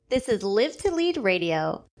This is Live to Lead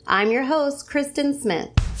Radio. I'm your host, Kristen Smith.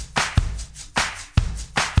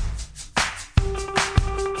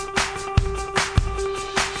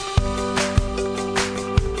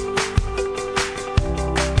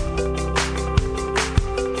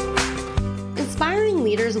 Inspiring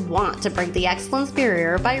leaders want to break the excellence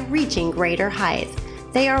barrier by reaching greater heights.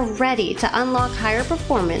 They are ready to unlock higher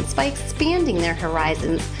performance by expanding their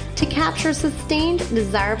horizons to capture sustained,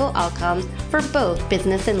 desirable outcomes for both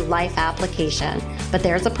business and life application. But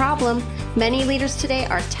there's a problem. Many leaders today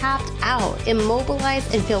are tapped out,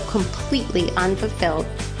 immobilized, and feel completely unfulfilled.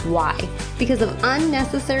 Why? Because of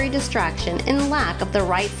unnecessary distraction and lack of the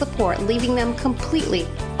right support, leaving them completely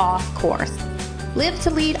off course. Live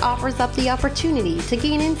to Lead offers up the opportunity to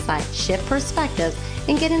gain insight, shift perspectives,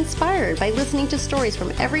 and get inspired by listening to stories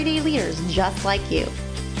from everyday leaders just like you.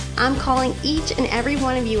 I'm calling each and every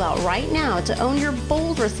one of you out right now to own your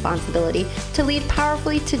bold responsibility to lead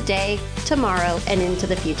powerfully today, tomorrow, and into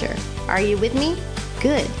the future. Are you with me?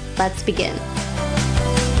 Good. Let's begin.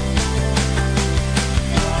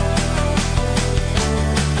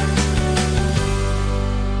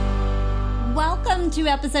 Welcome to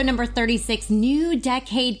episode number 36, New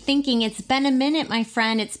Decade Thinking. It's been a minute, my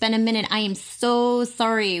friend. It's been a minute. I am so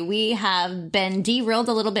sorry. We have been derailed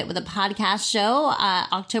a little bit with a podcast show.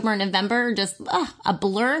 October and November, just a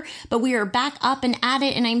blur, but we are back up and at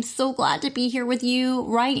it. And I'm so glad to be here with you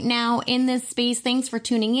right now in this space. Thanks for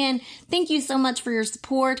tuning in. Thank you so much for your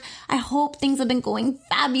support. I hope things have been going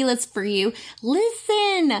fabulous for you.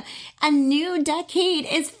 Listen, a new decade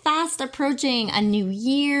is fast approaching. A new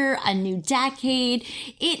year, a new decade.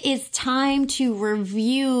 It is time to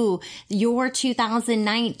review your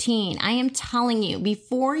 2019. I am telling you,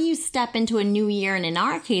 before you step into a new year, and in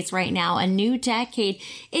our case right now, a new decade,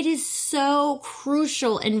 it is so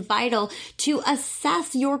crucial and vital to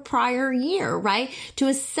assess your prior year, right? To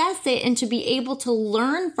assess it and to be able to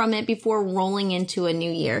learn from it before rolling into a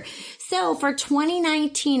new year. So for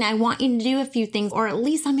 2019, I want you to do a few things, or at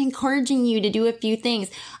least I'm encouraging you to do a few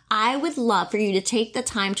things. I would love for you to take the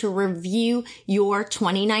time to review your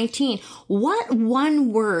 2019. What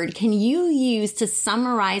one word can you use to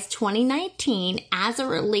summarize 2019 as it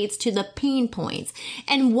relates to the pain points?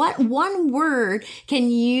 And what one word can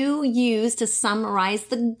you use to summarize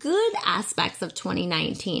the good aspects of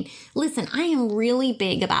 2019? Listen, I am really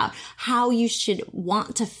big about how you should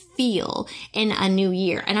want to feel in a new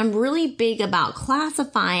year. And I'm really big about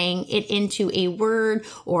classifying it into a word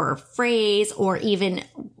or a phrase or even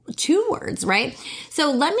two words, right?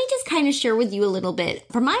 So let me just kind of share with you a little bit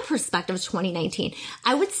from my perspective of 2019.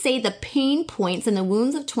 I would say the pain points and the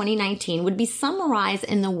wounds of 2019 would be summarized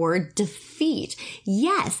in the word defeat.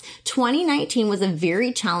 Yes, 2019 was a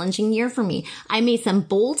very challenging year for me. I made some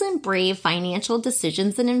bold and brave financial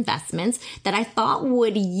decisions and investments that I thought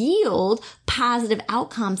would yield positive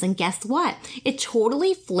outcomes. And guess what? It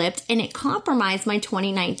totally flipped and it compromised my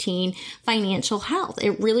 2019 financial health.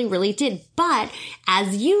 It really, really did. But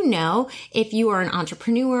as you know, if you are an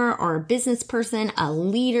entrepreneur or a business person, a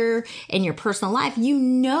leader in your personal life, you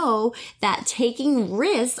know that taking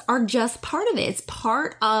risks are just part of it. It's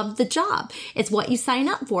part of the job. It's what you sign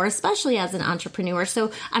up for, especially as an entrepreneur.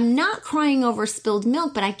 So I'm not crying over spilled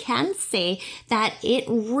milk, but I can say that it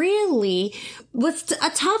really was a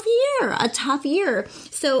tough year.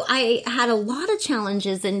 So I had a lot of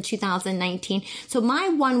challenges in 2019. So my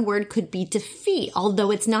one word could be defeat.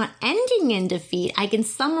 Although it's not ending in defeat, I can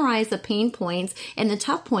summarize the pain points and the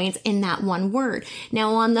tough points in that one word.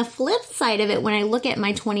 Now, on the flip side of it, when I look at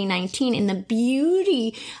my 2019 and the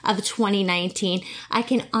beauty of 2019, I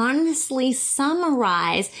can honestly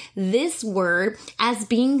summarize this word as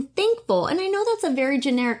being thankful. And I know that's a very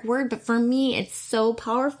generic word, but for me, it's so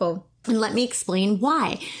powerful. And let me explain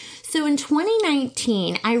why. So in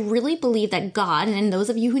 2019, I really believe that God, and those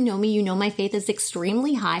of you who know me, you know my faith is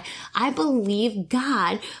extremely high. I believe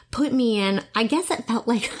God put me in, I guess it felt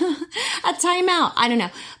like a timeout. I don't know.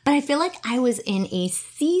 But I feel like I was in a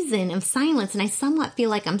season of silence, and I somewhat feel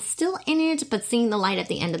like I'm still in it, but seeing the light at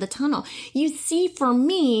the end of the tunnel. You see, for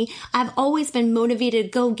me, I've always been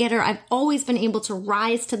motivated, go-getter. I've always been able to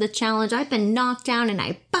rise to the challenge. I've been knocked down and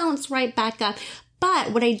I bounce right back up.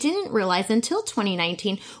 But what I didn't realize until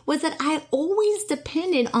 2019 was that I always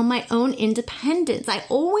depended on my own independence. I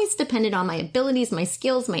always depended on my abilities, my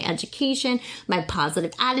skills, my education, my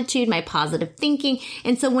positive attitude, my positive thinking.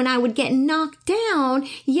 And so when I would get knocked down,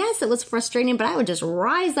 yes, it was frustrating, but I would just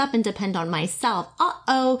rise up and depend on myself.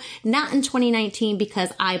 Not in 2019,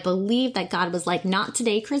 because I believe that God was like, not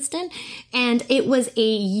today, Kristen. And it was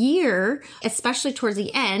a year, especially towards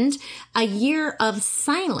the end, a year of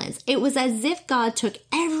silence. It was as if God God took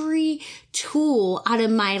every tool out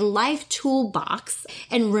of my life toolbox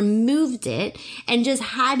and removed it and just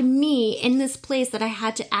had me in this place that I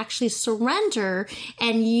had to actually surrender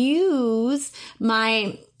and use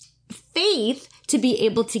my faith to be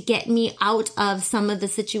able to get me out of some of the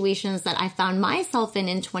situations that I found myself in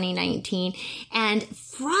 2019 and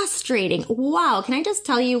frustrating. Wow. Can I just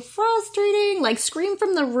tell you, frustrating, like scream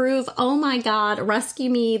from the roof. Oh my God, rescue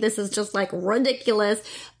me. This is just like ridiculous.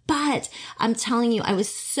 But I'm telling you, I was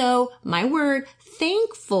so, my word,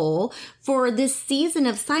 thankful for this season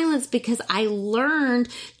of silence because I learned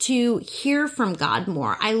to hear from God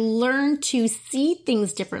more. I learned to see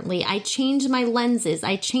things differently. I changed my lenses.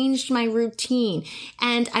 I changed my routine,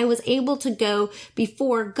 and I was able to go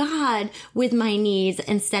before God with my needs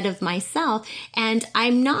instead of myself. And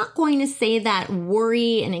I'm not going to say that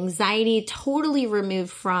worry and anxiety totally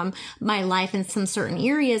removed from my life in some certain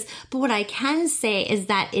areas, but what I can say is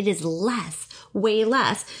that it is less. Way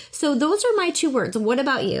less. So those are my 2 words. What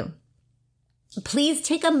about you? Please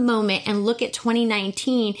take a moment and look at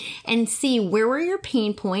 2019 and see where were your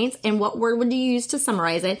pain points and what word would you use to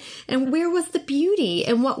summarize it, and where was the beauty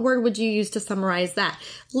and what word would you use to summarize that.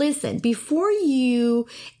 Listen, before you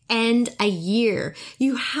end a year,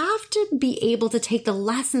 you have to be able to take the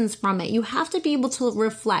lessons from it. You have to be able to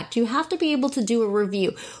reflect. You have to be able to do a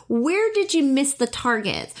review. Where did you miss the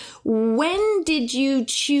targets? When did you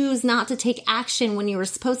choose not to take action when you were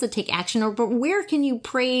supposed to take action? Or but where can you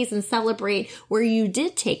praise and celebrate where you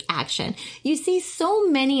did take action? You see, so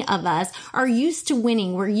many of us are used to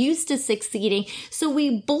winning. We're used to succeeding. So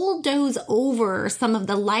we bulldoze over some of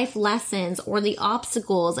the life lessons or the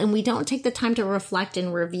obstacles, and we don't take the time to reflect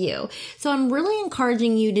and review. So I'm really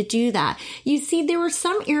encouraging you to do that. You see, there were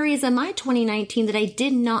some areas in my 2019 that I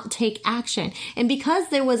did not take action. And because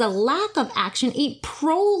there was a lack of action, it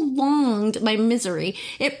prolonged my misery.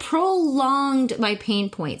 It prolonged my pain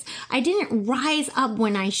points. I didn't rise up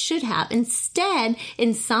when I should have. Instead,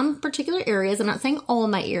 in some particular areas, I'm not saying all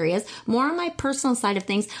my areas, more on my personal side of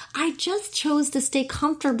things, I just chose to stay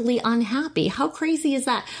comfortably unhappy. How crazy is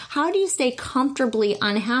that? How do you stay comfortably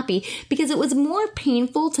unhappy? Because it was more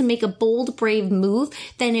painful to make a bold, brave move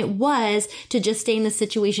than it was to just stay in the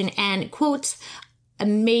situation and, quote,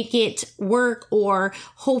 make it work, or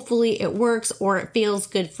hopefully it works, or it feels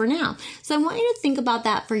good for now. So I want you to think about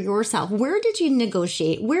that for yourself. Where did you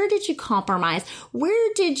negotiate? Where did you compromise?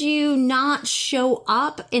 Where did you not show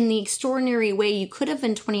up in the extraordinary way you could have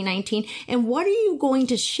in 2019? And what are you going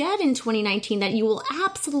to shed in 2019 that you will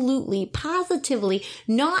absolutely, positively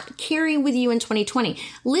not carry with you in 2020?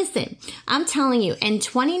 Listen, I'm telling you, in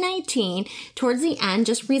 2019, towards the end,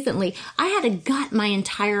 just recently, I had to gut my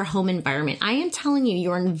entire home environment. I am telling you,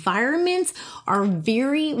 your environments are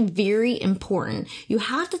very, very important. You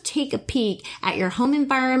have to take a peek at your home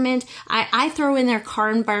environment. I throw in their car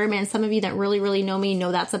environment. Some of you that really know me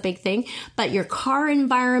know that's a big thing. But your car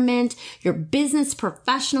environment, your business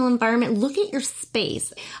professional environment, look at your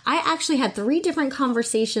space. I actually had 3 different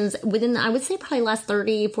conversations within, I would say probably last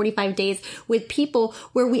 30, 45 days with people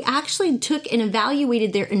where we actually took and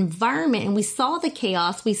evaluated their environment, and we saw the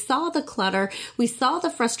chaos, we saw the clutter, we saw the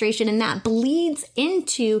frustration, and that bleeds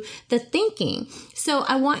into the thinking. So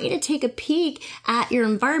I want you to take a peek at your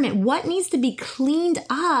environment. What needs to be cleaned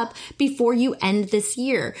up before you end this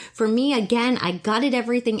year? For me, again, I gutted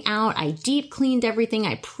everything out. I deep cleaned everything.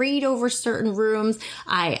 I prayed over certain rooms.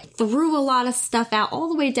 I threw a lot of stuff out all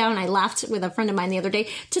the way down. I laughed with a friend of mine the other day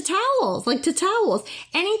to towels.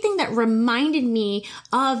 Anything that reminded me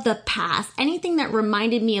of the past, anything that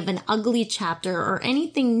reminded me of an ugly chapter or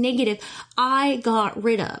anything negative, I got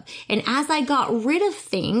rid of. And as I got rid of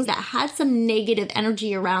things that had some negative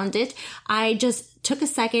energy around it, I just took a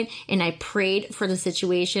second and I prayed for the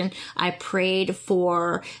situation. I prayed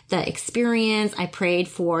for the experience. I prayed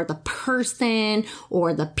for the person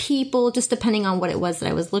or the people, just depending on what it was that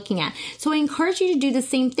I was looking at. So I encourage you to do the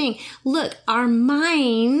same thing. Look, our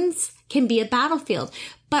minds can be a battlefield,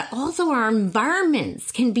 but also our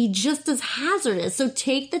environments can be just as hazardous. So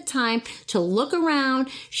take the time to look around,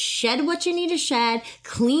 shed what you need to shed,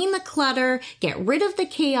 clean the clutter, get rid of the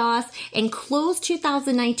chaos, and close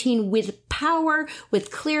 2019 with power,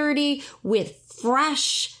 with clarity, with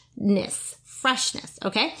freshness,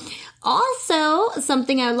 okay? Also,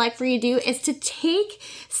 something I would like for you to do is to take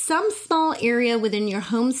some small area within your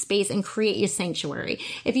home space and create your sanctuary.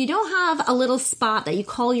 If you don't have a little spot that you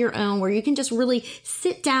call your own where you can just really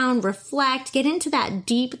sit down, reflect, get into that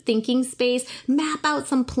deep thinking space, map out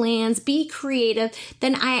some plans, be creative,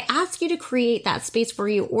 then I ask you to create that space for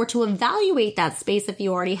you or to evaluate that space if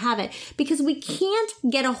you already have it, because we can't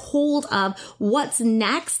get a hold of what's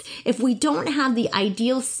next if we don't have the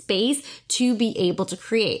ideal space to be able to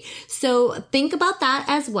create. So think about that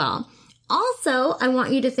as well. Also, I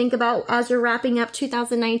want you to think about, as you're wrapping up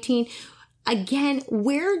 2019, again,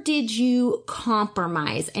 where did you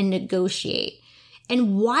compromise and negotiate?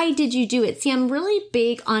 And why did you do it? See, I'm really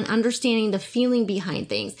big on understanding the feeling behind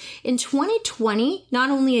things. In 2020, not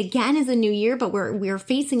only again is a new year, but we're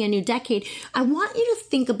facing a new decade. I want you to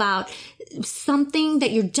think about something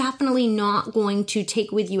that you're definitely not going to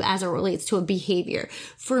take with you as it relates to a behavior.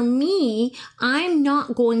 For me, I'm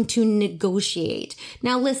not going to negotiate.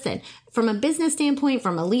 Now listen, from a business standpoint,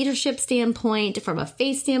 from a leadership standpoint, from a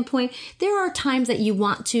faith standpoint, there are times that you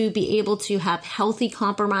want to be able to have healthy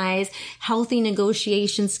compromise, healthy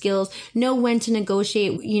negotiation skills, know when to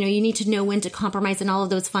negotiate. You need to know when to compromise and all of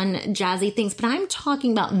those fun, jazzy things. But I'm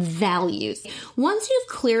talking about values. Once you've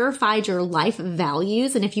clarified your life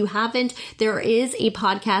values, and if you haven't, there is a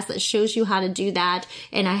podcast that shows you how to do that.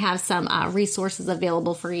 And I have some resources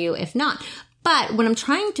available for you if not. But what I'm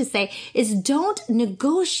trying to say is don't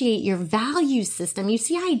negotiate your value system. You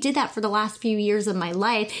see, I did that for the last few years of my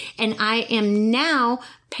life, and I am now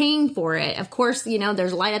paying for it. Of course,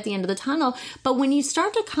 there's light at the end of the tunnel, but when you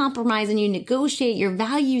start to compromise and you negotiate your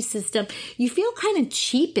value system, you feel kind of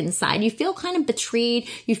cheap inside. You feel kind of betrayed.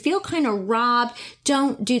 You feel kind of robbed.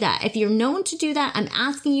 Don't do that. If you're known to do that, I'm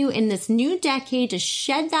asking you in this new decade to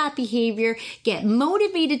shed that behavior, get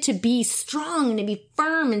motivated to be strong and to be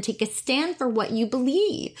firm and take a stand for what you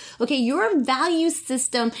believe. Okay. Your value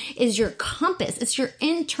system is your compass. It's your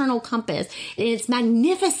internal compass. And it's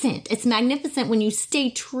magnificent. It's magnificent when you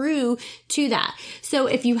stay true to that. So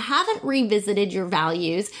if you haven't revisited your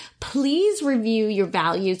values, please review your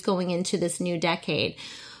values going into this new decade.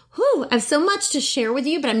 I have so much to share with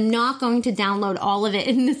you, but I'm not going to download all of it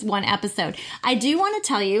in this one episode. I do want to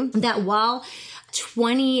tell you that while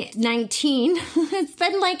 2019 it's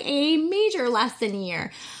been like a major lesson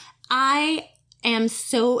year, I am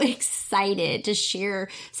so excited to share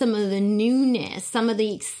some of the newness, some of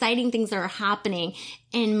the exciting things that are happening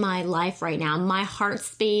in my life right now. My heart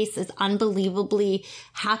space is unbelievably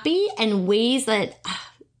happy in ways that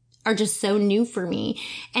are just so new for me.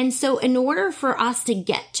 And so in order for us to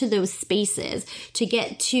get to those spaces, to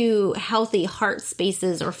get to healthy heart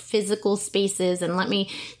spaces or physical spaces, and let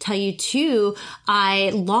me tell you too,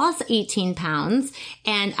 I lost 18 pounds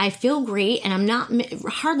and I feel great, and I'm not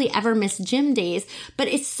hardly ever miss gym days, but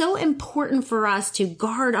it's so important for us to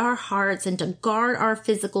guard our hearts and to guard our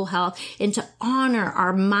physical health and to honor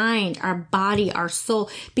our mind, our body, our soul,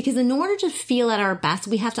 because in order to feel at our best,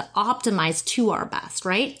 we have to optimize to our best,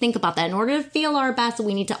 right? Think about that. In order to feel our best,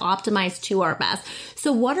 we need to optimize to our best.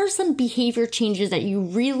 So what are some behavior changes that you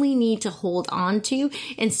really need to hold on to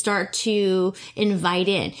and start to invite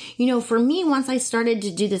in? For me, once I started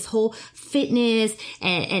to do this whole fitness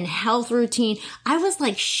and health routine, I was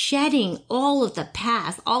like shedding all of the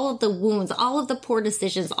past, all of the wounds, all of the poor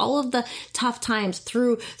decisions, all of the tough times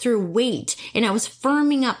through weight. And I was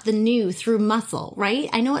firming up the new through muscle, right?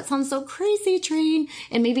 I know it sounds so crazy, Train,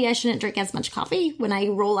 and maybe I shouldn't drink as much coffee when I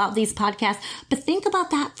roll out these podcasts, but think about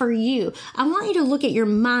that for you. I want you to look at your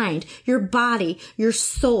mind, your body, your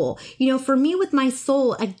soul. For me with my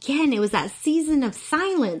soul, again, it was that season of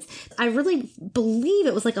silence. I really believe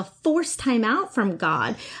it was like a forced time out from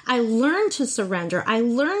God. I learned to surrender. I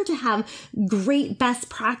learned to have great best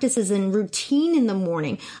practices and routine in the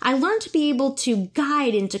morning. I learned to be able to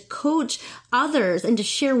guide and to coach others and to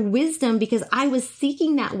share wisdom because I was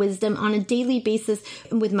seeking that wisdom on a daily basis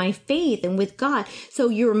with my faith and with God. So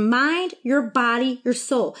your mind, your body, your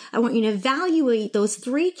soul. I want you to evaluate those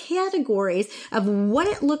three categories of what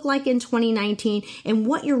it looked like in 2019 and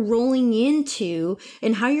what you're rolling into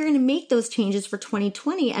and how you're going to make those changes for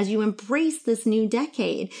 2020 as you embrace this new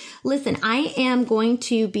decade. Listen, I am going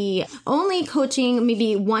to be only coaching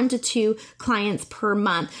maybe 1 to 2 clients per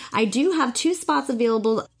month. I do have 2 spots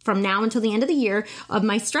available from now until the end of the year of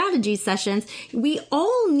my strategy sessions. We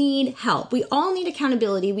all need help. We all need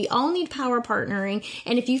accountability. We all need power partnering.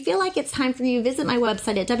 And if you feel like it's time for you, visit my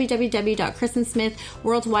website at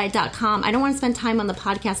www.kristensmithworldwide.com. I don't want to spend time on the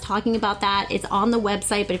podcast talking about that. It's on the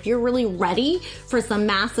website, but if you're really ready for some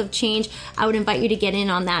massive change, I would invite you to get in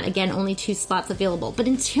on that. Again, only 2 spots available. But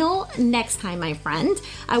until next time, my friend,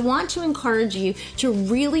 I want to encourage you to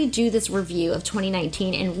really do this review of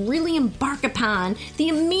 2019 and really embark upon the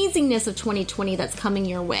amazingness of 2020 that's coming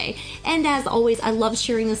your way. And as always, I love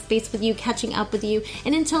sharing this space with you, catching up with you.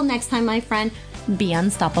 And until next time, my friend, be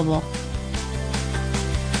unstoppable.